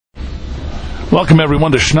Welcome,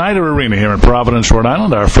 everyone, to Schneider Arena here in Providence, Rhode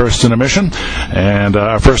Island, our first intermission. And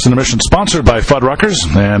our first intermission sponsored by Fuddruckers.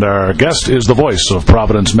 And our guest is the voice of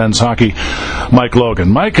Providence men's hockey, Mike Logan.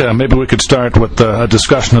 Mike, maybe we could start with a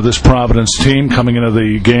discussion of this Providence team coming into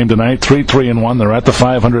the game tonight. 3-3-1. They're at the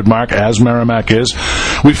 500 mark, as Merrimack is.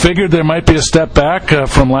 We figured there might be a step back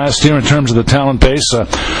from last year in terms of the talent base.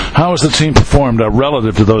 How has the team performed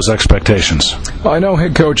relative to those expectations? Well, I know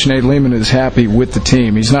head coach Nate Lehman is happy with the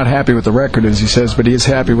team. He's not happy with the record, as he says, but he is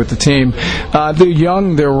happy with the team. They're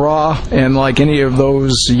young, they're raw, and like any of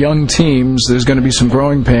those young teams, there's going to be some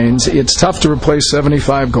growing pains. It's tough to replace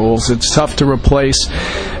 75 goals. It's tough to replace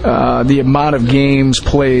the amount of games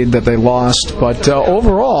played that they lost. But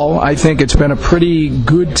overall, I think it's been a pretty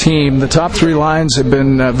good team. The top three lines have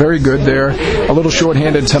been very good. They're a little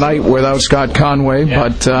shorthanded tonight without Scott Conway,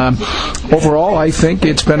 but overall, I think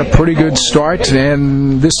it's been a pretty good start,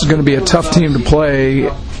 and this is going to be a tough team to play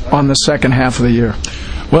on the second half of the year.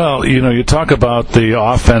 Well, you talk about the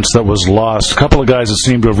offense that was lost. A couple of guys that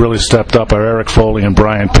seem to have really stepped up are Eric Foley and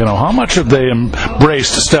Brian Pino. How much have they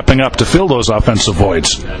embraced stepping up to fill those offensive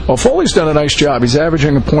voids? Well, Foley's done a nice job. He's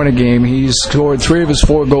averaging a point a game. He's scored 3 of his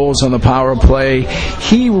 4 goals on the power play.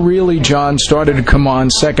 He really, John, started to come on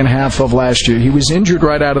second half of last year. He was injured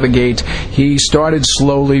right out of the gate. He started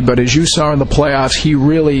slowly, but as you saw in the playoffs,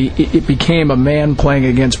 it became a man playing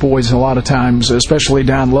against boys a lot of times, especially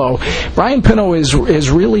down low. Brian Pino is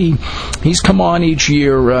really, he's come on each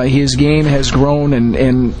year. His game has grown,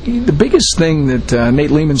 and the biggest thing that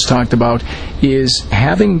Nate Lehman's talked about is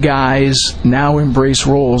having guys now embrace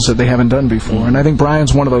roles that they haven't done before. And I think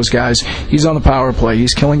Brian's one of those guys. He's on the power play.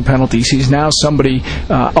 He's killing penalties. He's now somebody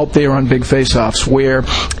out there on big faceoffs, where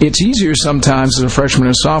it's easier sometimes as a freshman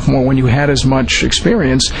and sophomore when you had as much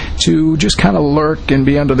experience to just kind of lurk and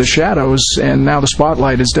be under the shadows, and now the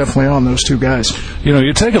spotlight is definitely on those two guys.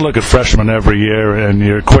 You take a look at freshmen every year, and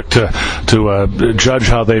you're quick to judge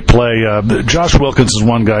how they play. Josh Wilkins is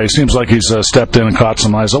one guy. He seems like he's stepped in and caught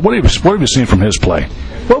some eyes. What have you seen from his play?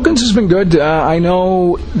 Wilkins has been good. I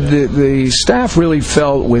know the staff really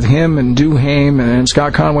felt with him and Duhaime and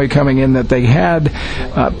Scott Conway coming in that they had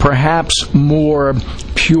perhaps more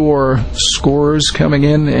pure scorers coming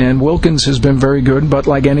in, and Wilkins has been very good, but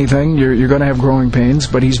like anything, you're going to have growing pains.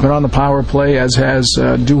 But he's been on the power play, as has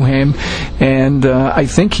Duhaime, and I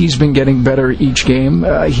think he's been getting better each game.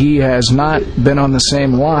 He has not been on the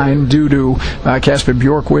same line due to Kasper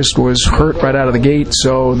Bjorkquist was hurt right out of the gate,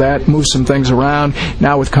 so that moved some things around.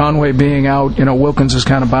 Now with Conway being out, Wilkins has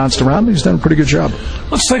kind of bounced around, but he's done a pretty good job.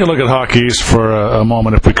 Let's take a look at Hockey East for a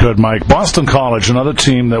moment, if we could, Mike. Boston College, another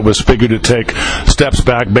team that was figured to take steps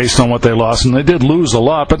back based on what they lost, and they did lose a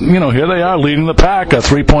lot, but here they are leading the pack,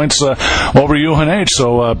 3 points over UNH,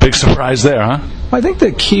 so big surprise there, huh? I think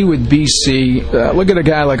the key with BC, look at a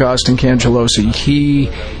guy like Austin Cangelosi.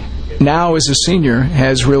 He now, as a senior,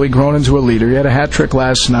 has really grown into a leader. He had a hat trick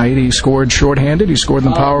last night. He scored shorthanded. He scored in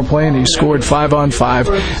the power play, and he scored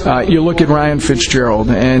 5-on-5. You look at Ryan Fitzgerald,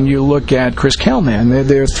 and you look at Chris Kellman.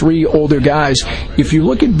 They're 3 older guys. If you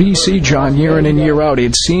look at BC, John, year in and year out,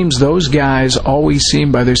 it seems those guys always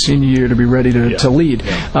seem by their senior year to be ready to lead.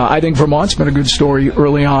 I think Vermont's been a good story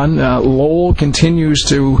early on. Lowell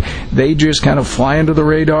continues they just kind of fly under the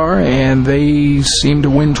radar, and they seem to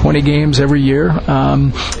win 20 games every year.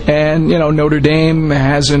 And, Notre Dame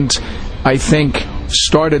hasn't, I think,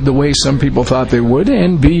 started the way some people thought they would.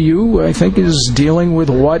 And BU, I think, is dealing with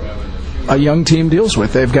what a young team deals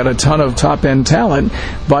with. They've got a ton of top-end talent,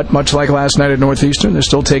 but much like last night at Northeastern, they're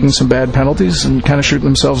still taking some bad penalties and kind of shooting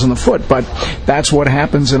themselves in the foot. But that's what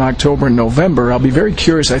happens in October and November. I'll be very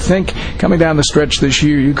curious. I think coming down the stretch this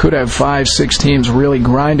year, you could have 5-6 teams really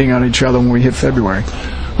grinding on each other when we hit February.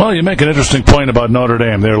 Well, you make an interesting point about Notre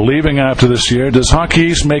Dame. They're leaving after this year. Does Hockey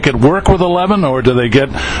East make it work with 11, or do they get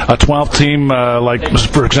a 12th team, like,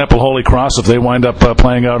 for example, Holy Cross, if they wind up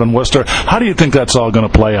playing out in Worcester? How do you think that's all going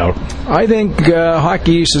to play out? I think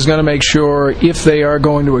Hockey East is going to make sure, if they are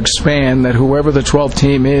going to expand, that whoever the 12th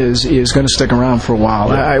team is going to stick around for a while.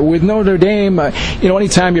 Yeah. With Notre Dame,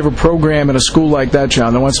 anytime you have a program in a school like that,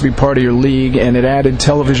 John, that wants to be part of your league, and it added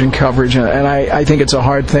television coverage, and I think it's a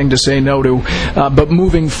hard thing to say no to. But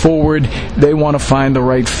moving forward, they want to find the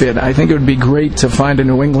right fit. I think it would be great to find a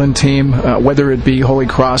New England team, whether it be Holy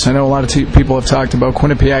Cross. I know a lot of people have talked about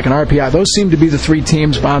Quinnipiac and RPI. Those seem to be the 3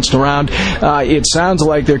 teams bounced around. It sounds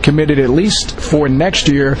like they're committed, at least for next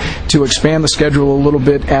year, to expand the schedule a little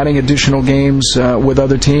bit, adding additional games with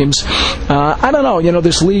other teams. I don't know.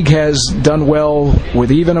 This league has done well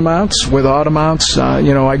with even amounts, with odd amounts.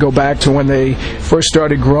 I go back to when they first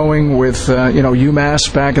started growing with,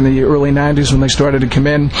 UMass back in the early 90s when they started to commit.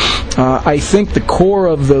 in. I think the core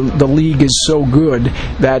of the league is so good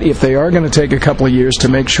that if they are going to take a couple of years to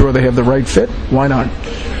make sure they have the right fit, why not?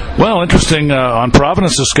 Well, interesting on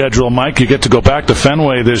Providence's schedule, Mike. You get to go back to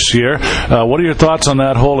Fenway this year. What are your thoughts on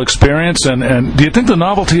that whole experience? And do you think the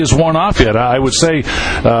novelty is worn off yet? I would say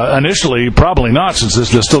initially probably not, since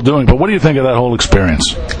they're still doing. But what do you think of that whole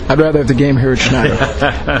experience? I'd rather have the game here at Schneider.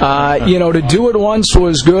 To do it once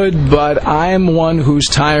was good, but I'm one who's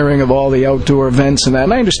tiring of all the outdoor events and that.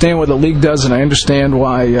 And I understand what the league does, and I understand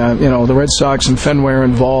why the Red Sox and Fenway are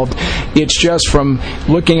involved. It's just from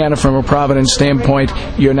looking at it from a Providence standpoint,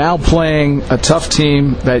 you're now playing a tough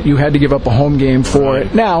team that you had to give up a home game for.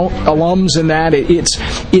 Now, alums and that,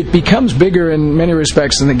 it becomes bigger in many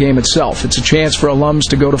respects than the game itself. It's a chance for alums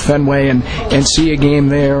to go to Fenway and see a game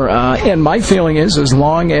there. And my feeling is, as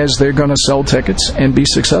long as they're going to sell tickets and be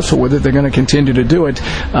successful with it, they're going to continue to do it.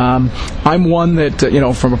 I'm one that,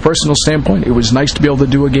 from a personal standpoint, it was nice to be able to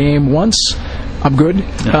do a game once. I'm good.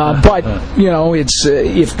 But, it's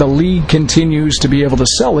if the league continues to be able to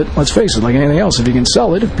sell it, let's face it, like anything else, if you can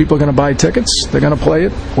sell it, if people are going to buy tickets, they're going to play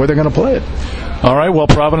it, or they're going to play it. All right, well,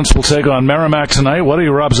 Providence will take on Merrimack tonight. What are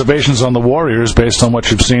your observations on the Warriors based on what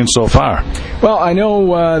you've seen so far? Well, I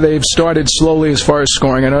know they've started slowly as far as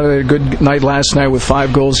scoring. I know they had a good night last night with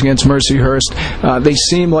 5 goals against Mercyhurst. They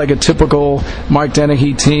seem like a typical Mark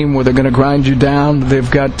Dennehy team where they're going to grind you down. They've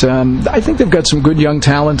got, I think they've got some good young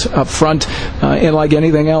talent up front. And like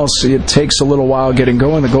anything else, it takes a little while getting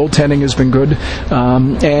going. The goaltending has been good.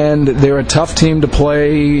 And they're a tough team to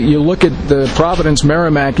play. You look at the Providence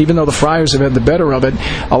Merrimack, even though the Friars have had the better of it,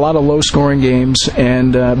 a lot of low-scoring games,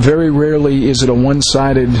 and very rarely is it a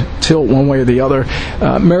one-sided tilt one way or the other.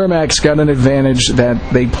 Merrimack's got an advantage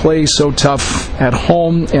that they play so tough at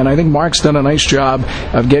home, and I think Mark's done a nice job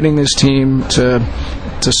of getting this team to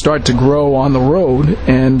start to grow on the road,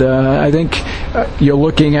 and I think you're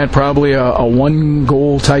looking at probably a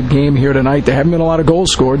one-goal type game here tonight. There haven't been a lot of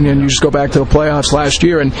goals scored, and you just go back to the playoffs last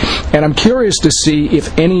year, and I'm curious to see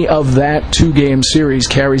if any of that 2-game series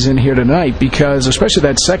carries in here tonight, because especially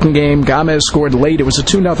that second game, Gomez scored late. It was a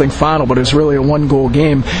 2-0 final, but it was really a one-goal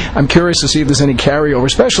game. I'm curious to see if there's any carryover,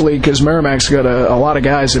 especially because Merrimack's got a lot of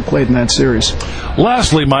guys that played in that series.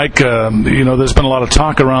 Lastly, Mike, there's been a lot of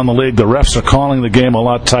talk around the league. The refs are calling the game a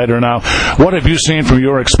lot tighter now. What have you seen from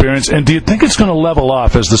your experience, and do you think it's going to level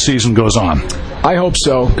off as the season goes on? I hope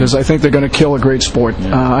so, because I think they're going to kill a great sport.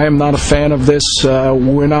 I am not a fan of this.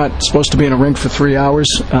 We're not supposed to be in a rink for 3 hours.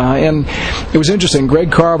 And it was interesting.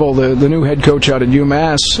 Greg Carvel, the new head coach out at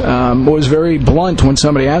UMass, was very blunt when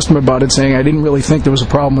somebody asked him about it, saying, I didn't really think there was a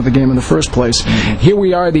problem with the game in the first place. Here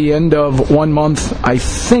we are at the end of 1 month. I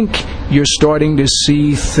think you're starting to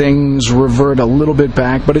see things revert a little bit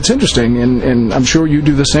back, but it's interesting, and I'm sure you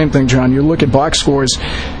do the same thing, John. You look at box scores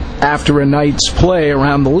after a night's play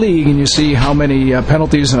around the league, and you see how many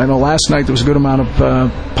penalties, and I know last night there was a good amount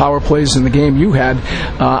of power plays in the game you had.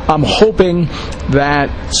 I'm hoping that,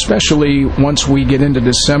 especially once we get into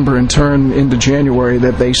December and turn into January,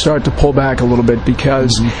 that they start to pull back a little bit,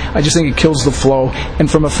 because I just think it kills the flow.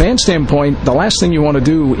 And from a fan standpoint, the last thing you want to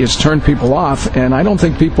do is turn people off, and I don't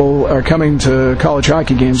think people are coming to college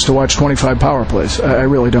hockey games to watch 25 power plays. I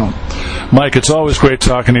really don't. Mike, it's always great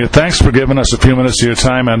talking to you. Thanks for giving us a few minutes of your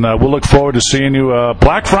time, and we'll look forward to seeing you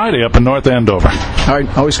Black Friday up in North Andover. All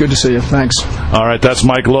right, always good to see you. Thanks. All right, that's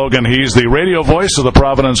Mike Logan. He's the radio voice of the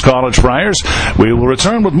Providence College Friars. We will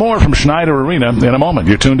return with more from Schneider Arena in a moment.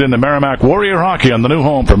 You're tuned in to Merrimack Warrior Hockey on the new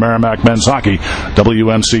home for Merrimack Men's Hockey,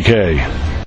 WMCK.